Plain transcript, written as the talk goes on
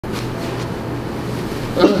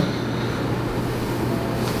Wait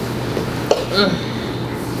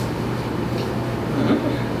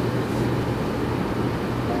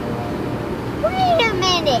a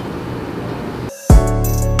minute.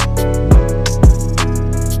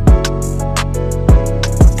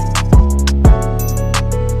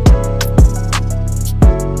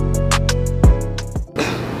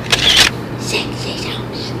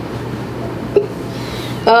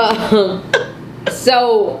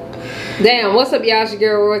 So, damn, what's up, y'all? It's your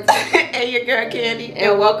girl Royalty. And your girl Candy.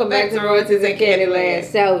 And welcome back to Royalties in Candyland.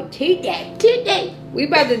 So, today, we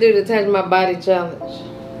about to do the Touch My Body Challenge.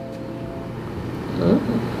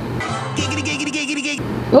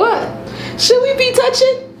 What? Should we be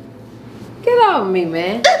touching? Get off me,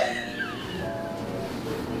 man.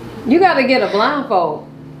 You gotta get a blindfold.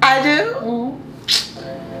 I do?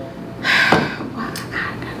 Why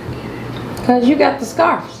I gotta get it? Because you got the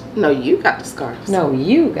scarves. No, you got the scarves. No,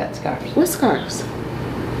 you got the scarves. What scarves?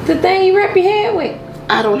 The thing you wrap your head with.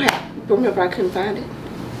 I don't have. Remember, I couldn't find it.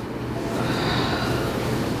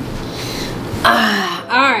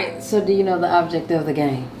 Alright, so do you know the object of the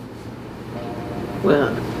game?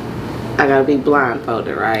 Well, I gotta be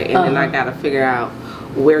blindfolded, right? And then I gotta figure out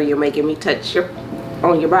where you're making me touch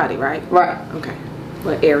on your body, right? Right. Okay.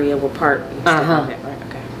 What area, what part? And stuff like that, right?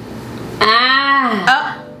 Okay.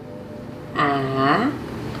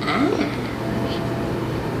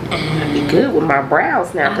 I'd be good with my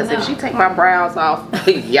brows now, because if she take my brows off,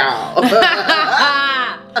 y'all.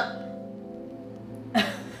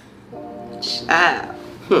 Child.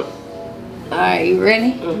 Alright, you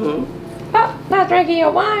ready? Oh, not drinking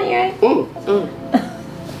your wine yet.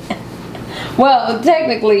 Well,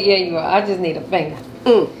 technically, yeah, you are. I just need a finger.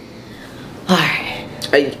 Alright.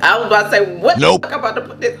 I was about to say, what Nope. the fuck I'm about to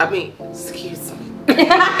put this? I mean, excuse me.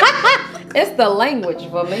 It's the language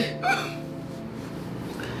for me.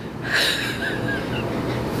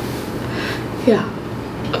 Yeah.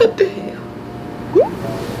 What the hell?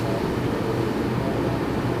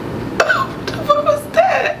 Oh, what the fuck was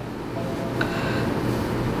that?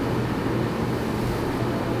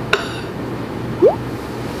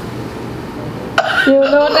 You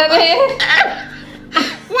know what that is?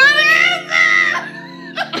 What is that?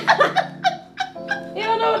 You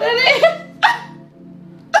don't know what that is?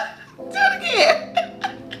 Do it again.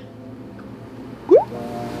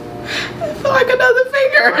 I feel like another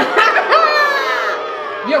finger.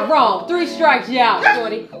 You're wrong. 3 strikes, you out,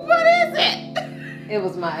 shorty. What is it? It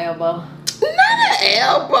was my elbow. Not an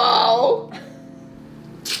elbow.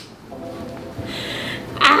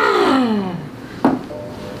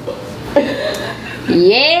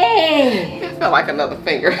 Yeah. It felt like another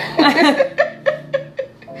finger.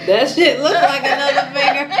 That shit looked like another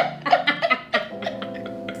finger.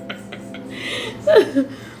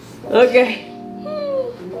 Okay.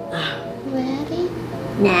 Ready?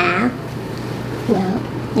 Now. Well,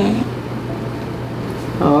 yeah.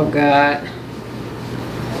 Oh God.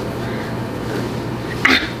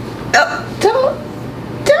 Oh,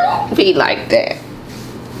 don't be like that.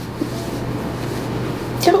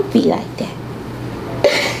 Don't be like that.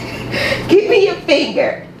 Give me your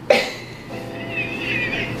finger.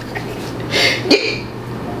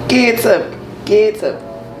 Get some. Get some.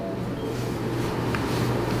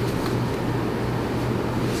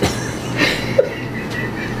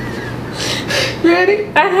 Ready?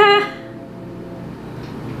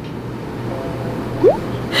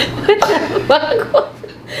 What the fuck?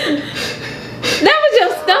 That was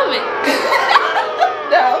your stomach.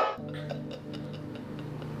 No.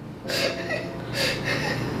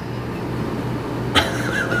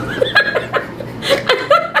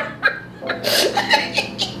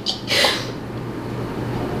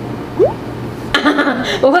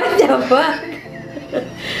 What the fuck?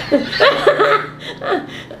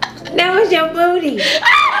 That was your booty.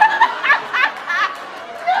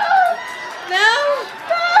 No?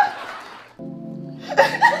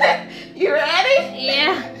 You ready?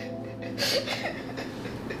 Yeah.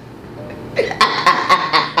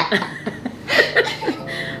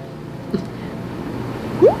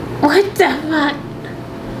 What the fuck?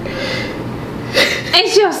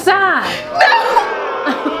 It's your side. No.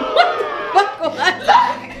 What the fuck was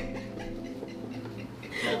that?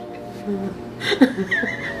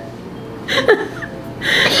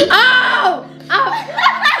 Oh! I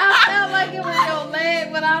felt like it was your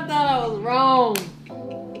leg, but I thought I was wrong.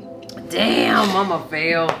 Damn, I'ma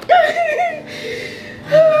fail. Get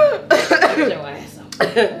your ass up.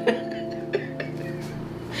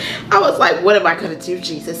 I was like, what am I gonna do,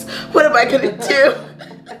 Jesus? What am I gonna do?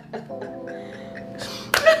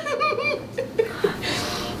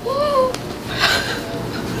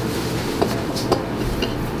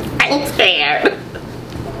 I'm scared.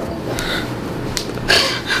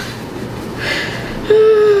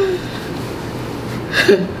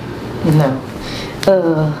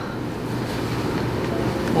 No.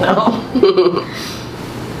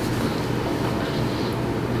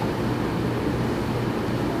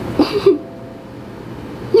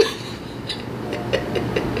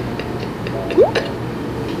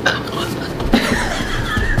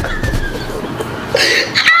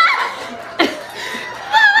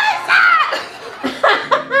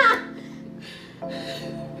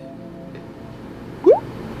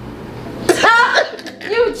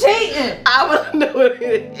 You cheating. I want to know what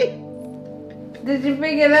it is. Did you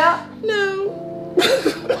figure it out? No.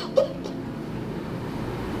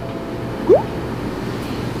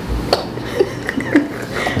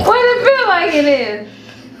 What does it feel like it is?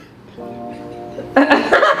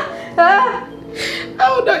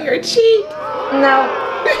 Oh no, your cheek. No.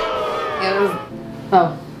 It was. Oh.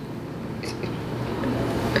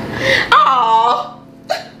 Oh.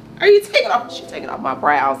 Are you taking off? She taking off my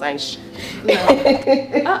brows, ain't she?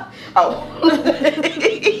 No. Oh.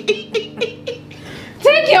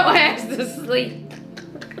 Take your ass to sleep.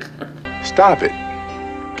 Stop it.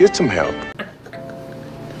 Get some help.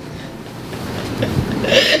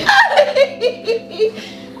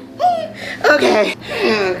 Okay.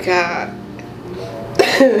 Oh God.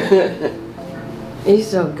 You're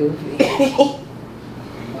so goofy.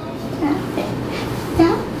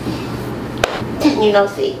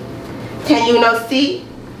 T0UCH. T0UCH.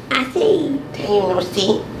 I see.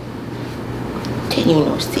 T0UCH.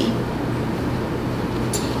 T0UCH.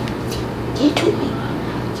 Get to me.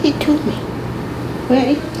 Get to me.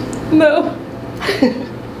 Ready? No.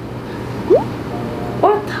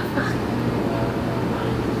 What the fuck?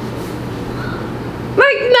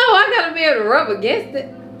 Like, no, I gotta be able to rub against it.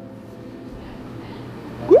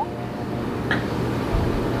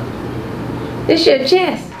 It's your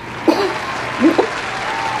chest.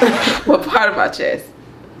 What part of my chest?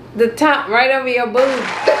 The top, right over your boob. It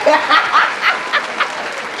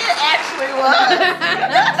actually was.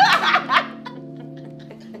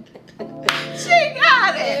 She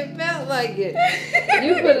got it. It felt like it.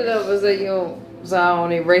 You put it over so I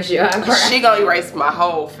don't erase your eyebrow. She gonna erase my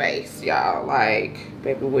whole face, y'all. Like,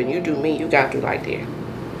 baby, when you do me, you gotta do like that.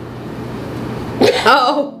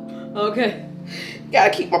 Oh, okay. Gotta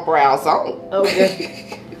keep my brows on.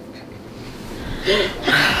 Okay.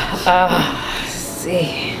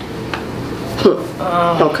 See.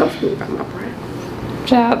 Don't come for me about my brows.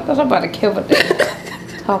 Child, I thought I'm about to kill what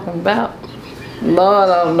they're talking about. Lord,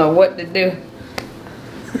 I don't know what to do.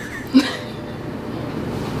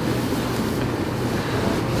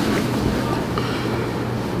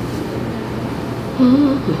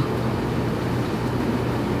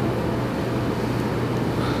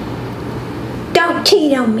 Don't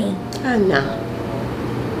cheat on me. I know.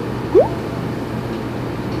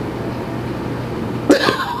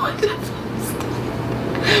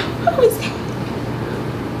 What was that?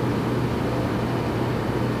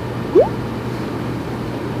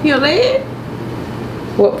 Your leg?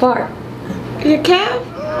 What part? Your calf?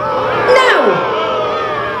 No!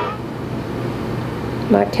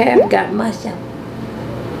 My calf got Muscle.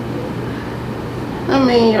 I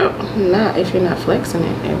mean, not if you're not flexing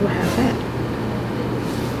it, it will have that.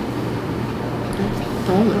 I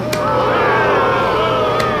don't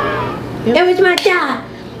know. It was my job.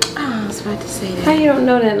 Oh, I was about to say How that. you don't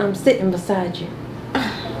know that I'm sitting beside you?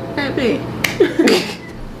 Baby.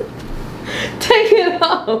 Take it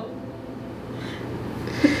off.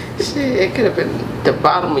 Shit, it could have been the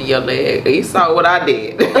bottom of your leg. You saw what I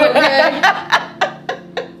did. Okay.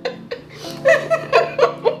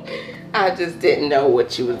 I just didn't know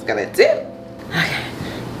what you was gonna do.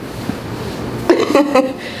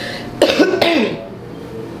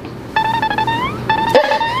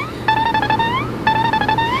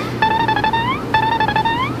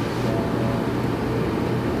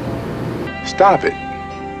 Stop it.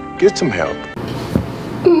 Get some help.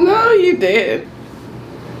 No, you did.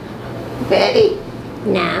 Ready?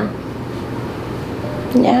 No.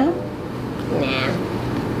 No. No.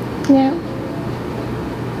 No.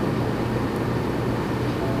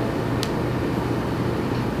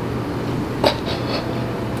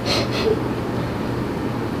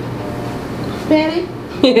 Ready?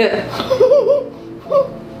 Yeah.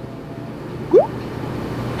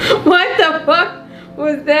 What the fuck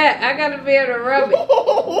was that? I gotta be able to rub it.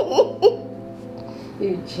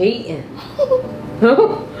 You cheating.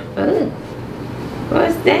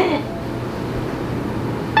 What's that?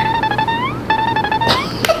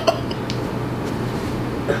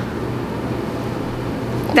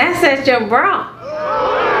 That's at your bra.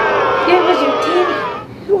 That was your titty.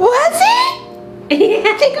 Was it?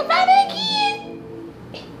 Yeah. Think about it again.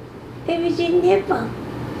 That was your nipple.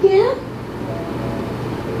 Yeah.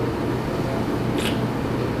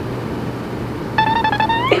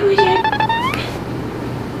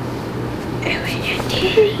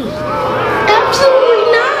 Absolutely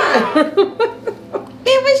not.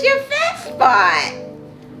 It was your fat spot.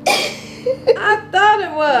 I thought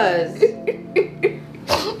it was.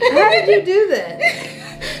 How did you do that?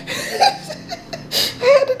 I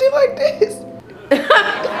had to do like this.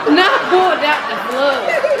 Not pulled out the plug.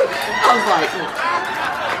 I was like,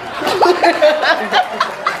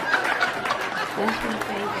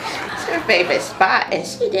 it's her favorite spot, and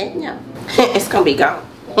she didn't know. It's gonna be gone.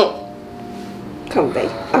 Come,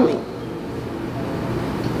 babe. I mean,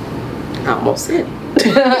 I almost said it.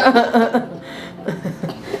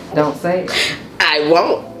 Don't say it. I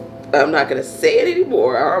won't. I'm not gonna say it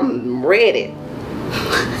anymore. I'm ready.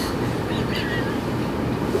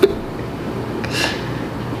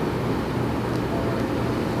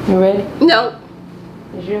 You ready? No.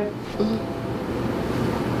 You sure?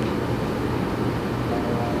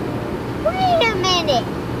 Wait a minute.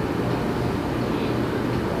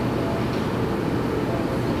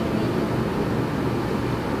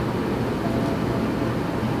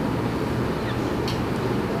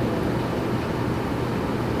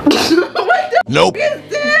 What the Nope. f is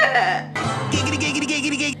that?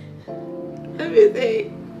 Let me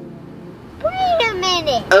see. Wait a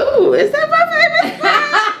minute. Oh, is that my favorite spot?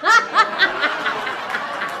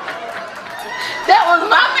 That was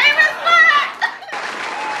my favorite spot.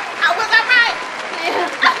 Oh, was I right?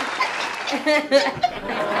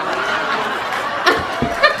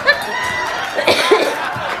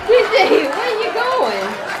 TJ, where you going?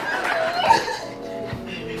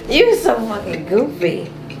 You so fucking goofy.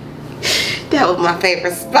 That was my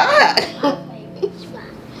favorite spot.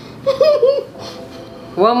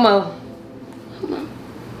 One more.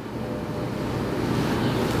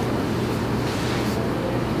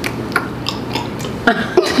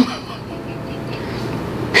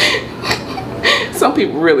 Some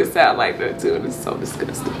people really sound like that too, and it's so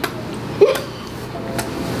disgusting.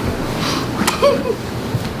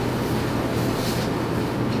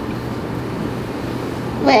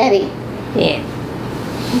 Ready? Yeah.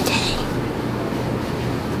 Okay.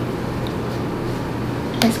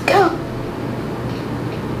 Let's go.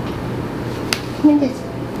 Give me this.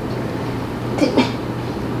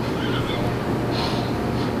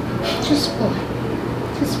 Just one.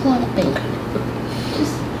 Just one finger.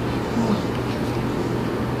 Just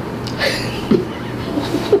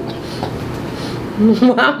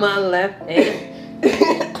Why my left hand?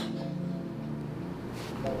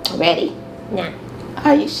 ready? Nah.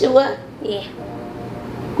 Are you sure? Yeah.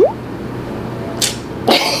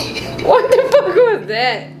 What the fuck was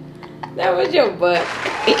that? That was your butt.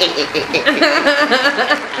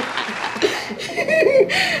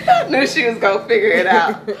 I knew she was gonna figure it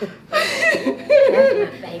out. That's my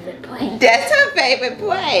favorite place. That's her favorite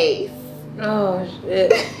place. Oh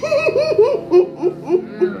shit.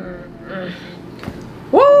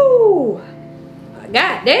 Woo!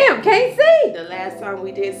 God damn, can't see. The last time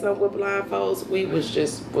we did something with blindfolds, we what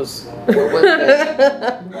was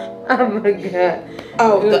that? Oh my god.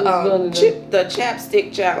 Oh, It was one of the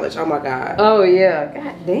chapstick challenge. Oh my god. Oh yeah.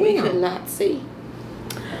 God We could damn. not see.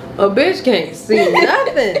 A bitch can't see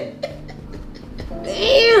nothing.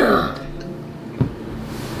 Damn.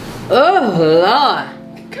 Oh Lord.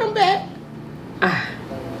 Come back. Ah.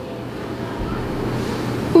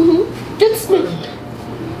 Good smooth.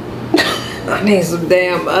 I need some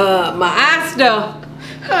damn my eye stuff.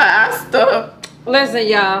 Hi, stop. Listen,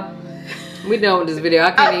 y'all. We done with this video.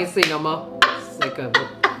 I can't even see no more. Sick of it.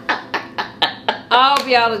 I hope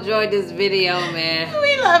y'all enjoyed this video, man.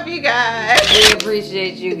 We love you guys. We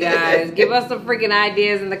appreciate you guys. Give us some freaking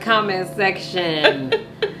ideas in the comment section.